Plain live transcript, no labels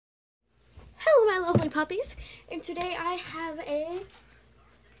lovely puppies, and today I have a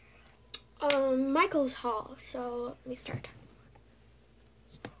Michael's haul. So let me start.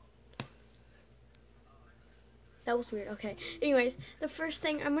 That was weird. Okay. Anyways, the first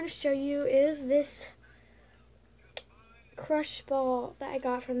thing I'm going to show you is this crush ball that I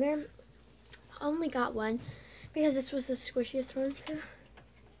got from there. I only got one because this was the squishiest one. So.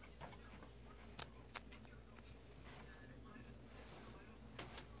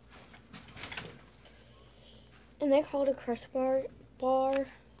 And they call it a crush ball,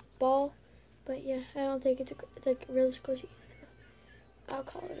 but yeah, I don't think it's like really squishy, so I'll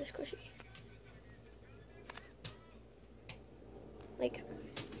call it a squishy. Like,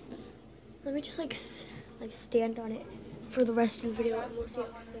 let me just like stand on it for the rest of the video, and we'll see how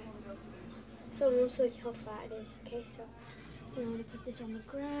flat. So we'll see how flat it is. Okay, so I'm gonna put this on the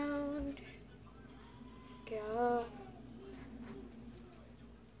ground. Get up.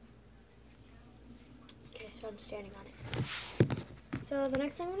 Okay, so I'm standing on it. So the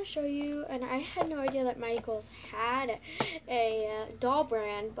next thing I'm going to show you, and I had no idea that Michaels had a doll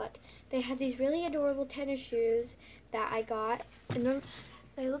brand, but they had these really adorable tennis shoes that I got, and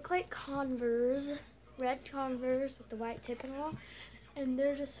they look like Converse, red Converse with the white tip and all, and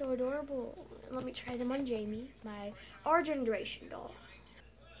they're just so adorable. Let me try them on Jamie, my Our Generation doll.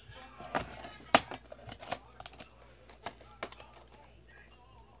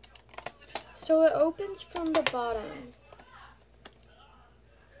 So it opens from the bottom.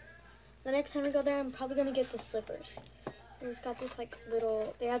 The next time we go there, I'm probably going to get the slippers. And it's got this, like,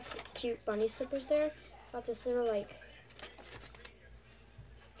 little, they had some cute bunny slippers there. Got this little, like,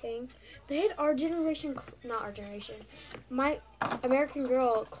 thing. They had Our Generation, not Our Generation, My American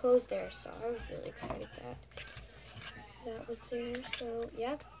Girl clothes there, so I was really excited that was there, so,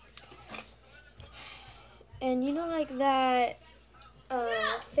 yeah. And you know, like, that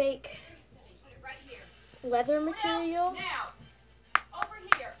fake leather material?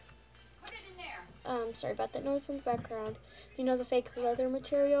 Sorry about that noise in the background. You know the fake leather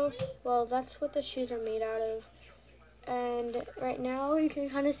material? Well, that's what the shoes are made out of. And right now you can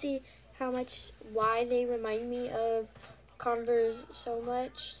kind of see why they remind me of Converse so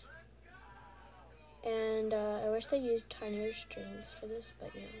much. And I wish they used tinier strings for this,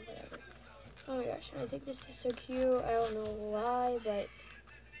 but you know, whatever. Oh my gosh, I think this is so cute. I don't know why, but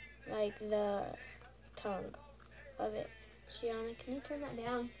like the tongue of it. Gianna, can you turn that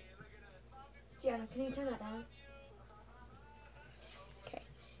down? Gianna, can you turn that down? Okay.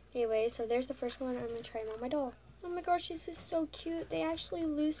 Anyway, so there's the first one. I'm going to try them on my doll. Oh my gosh, this is so cute. They actually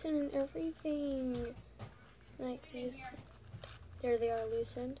loosen everything. Like this. There they are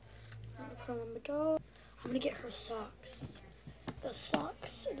loosened. I'm going to put them on my doll. I'm going to get her socks. The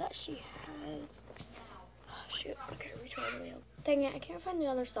socks that she has. Oh, shoot. Okay, reach all the way up. Dang it, I can't find the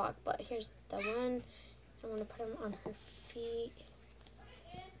other sock, but here's the one. I'm going to put them on her feet.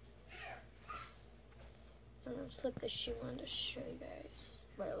 I'm going to slip the shoe on to show you guys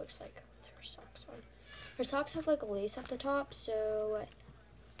what it looks like with her socks on. Her socks have like a lace at the top, so,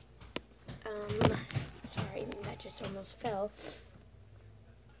 sorry, that just almost fell.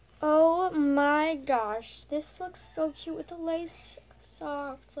 Oh my gosh, this looks so cute with the lace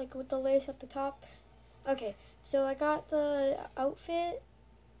socks, like with the lace at the top. Okay, so I got the outfit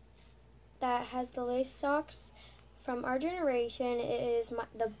that has the lace socks from Our Generation. It is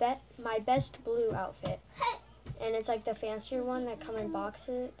my best blue outfit. And it's like the fancier one that come in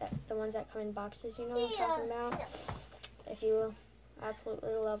boxes, the ones that come in boxes, you know what I'm talking about? If you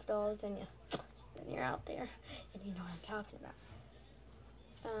absolutely love dolls, then you're out there and you know what I'm talking about.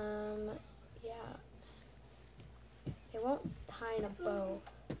 Yeah. They won't tie in a bow.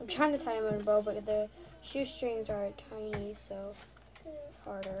 I'm trying to tie them in a bow, but the shoestrings are tiny, so it's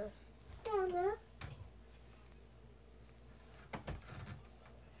harder.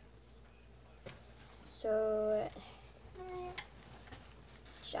 So,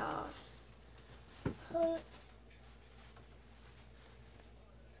 ja. Okay.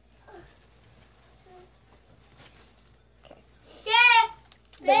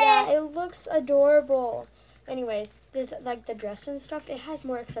 But yeah, it looks adorable. Anyways, this, like the dress and stuff, it has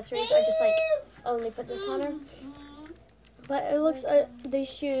more accessories. I just like only put this on her. But it looks, these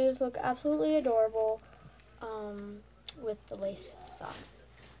shoes look absolutely adorable with the lace socks.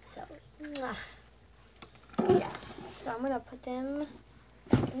 So, yeah. So I'm going to put them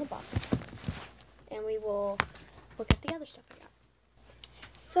in the box. And we will look at the other stuff I got.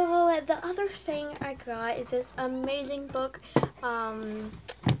 So the other thing I got is this amazing book.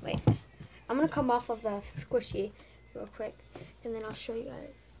 Wait. I'm going to come off of the squishy real quick. And then I'll show you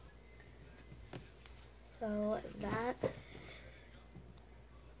guys. So that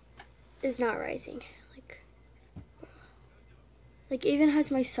is not rising. Like even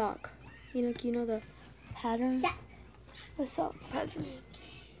has my sock. You know the pattern? The sock pattern.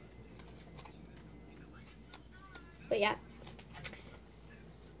 But yeah.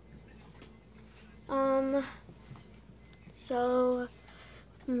 So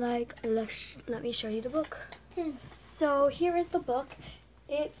like let me show you the book. So here is the book.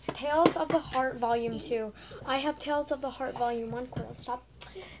 It's Tales of the Heart Volume 2. I have Tales of the Heart Volume 1, Coral Stop.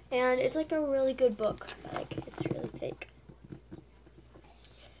 And it's like a really good book. Like it's really thick.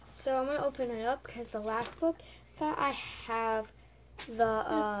 So I'm gonna open it up because the last book that I have,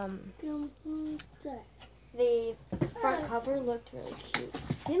 the front cover looked really cute.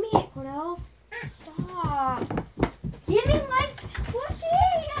 Give me it, Cornell. Stop. Give me my squishy.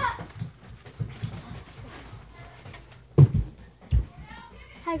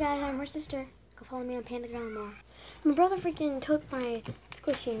 Hi guys, I'm her sister. Go follow me on Panda Girl more. My brother freaking took my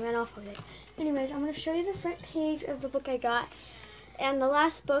squishy and ran off with it. Anyways, I'm gonna show you the front page of the book I got. And the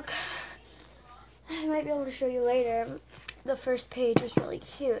last book, I might be able to show you later. The first page was really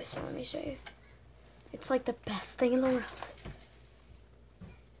cute, so let me show you. It's like the best thing in the world.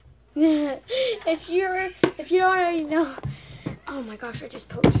 If you don't already know, oh my gosh, I just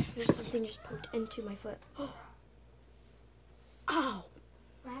poked. There's something just poked into my foot. Oh, ow!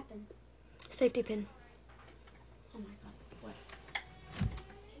 What happened? Safety pin. Oh my god, what?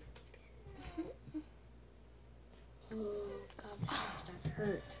 Safety pin. Oh god, that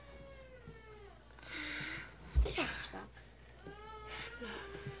hurt. Yeah.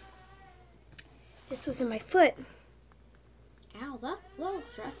 This was in my foot. Ow, that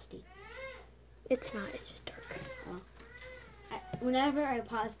looks rusty. It's not, it's just dark. Oh. Whenever I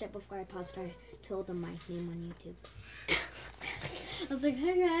paused it before I paused it, I told them my name on YouTube. I was like,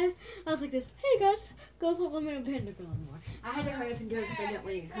 hey guys. I was like this, hey guys, go follow me on Panda Girl more. I had to hurry up and do it because I didn't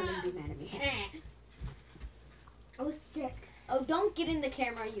want you to come and be mad at me. I was sick. Oh, don't get in the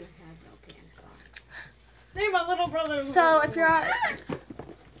camera. You have no pants on. Say my little brother. So if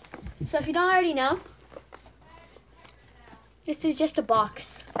you don't already know, this is just a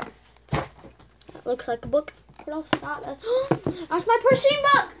box. It looks like a book. What else? That's my Pershing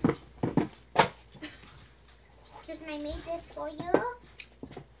book. Kirsten, I made this for you.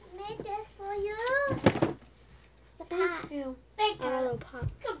 Thank you. Thank A little pop.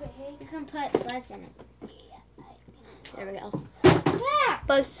 You can put Buzz in it. There we go. Yeah.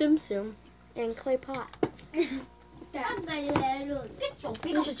 Buzz Tsum Tsum and clay pot.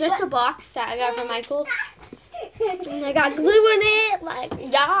 This is just a box that I got from Michael's. And I got glue in it, like,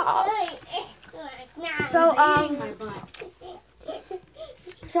 yes. So,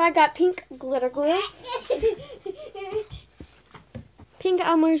 so I got pink glitter glue. Pink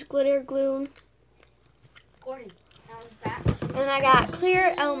Elmer's glitter glue. Gordon, that was back. And I got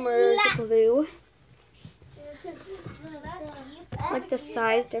clear Elmer's glue. Like the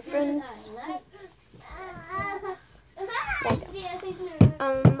size difference.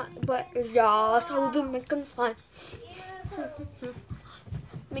 But yeah, so we've been making slime.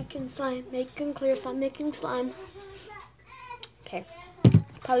 Making slime, making clear slime, making slime. Okay.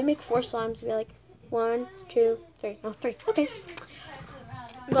 Probably make 4 slimes. Be like 1, 2, 3. No, 3. Okay.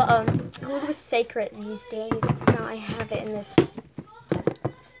 But glue was sacred these days, so I have it in this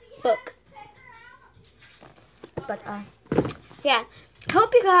book. But yeah.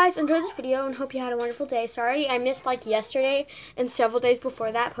 Hope you guys enjoyed this video and hope you had a wonderful day. Sorry I missed like yesterday and several days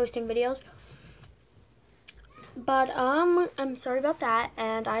before that posting videos. But I'm sorry about that,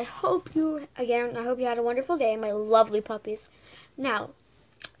 and I hope you had a wonderful day, my lovely puppies. Now,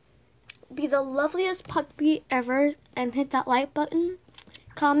 be the loveliest puppy ever and hit that like button,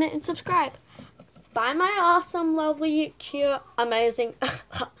 comment, and subscribe. Bye, my awesome, lovely, cute, amazing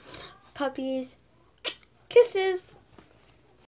puppies. Kisses.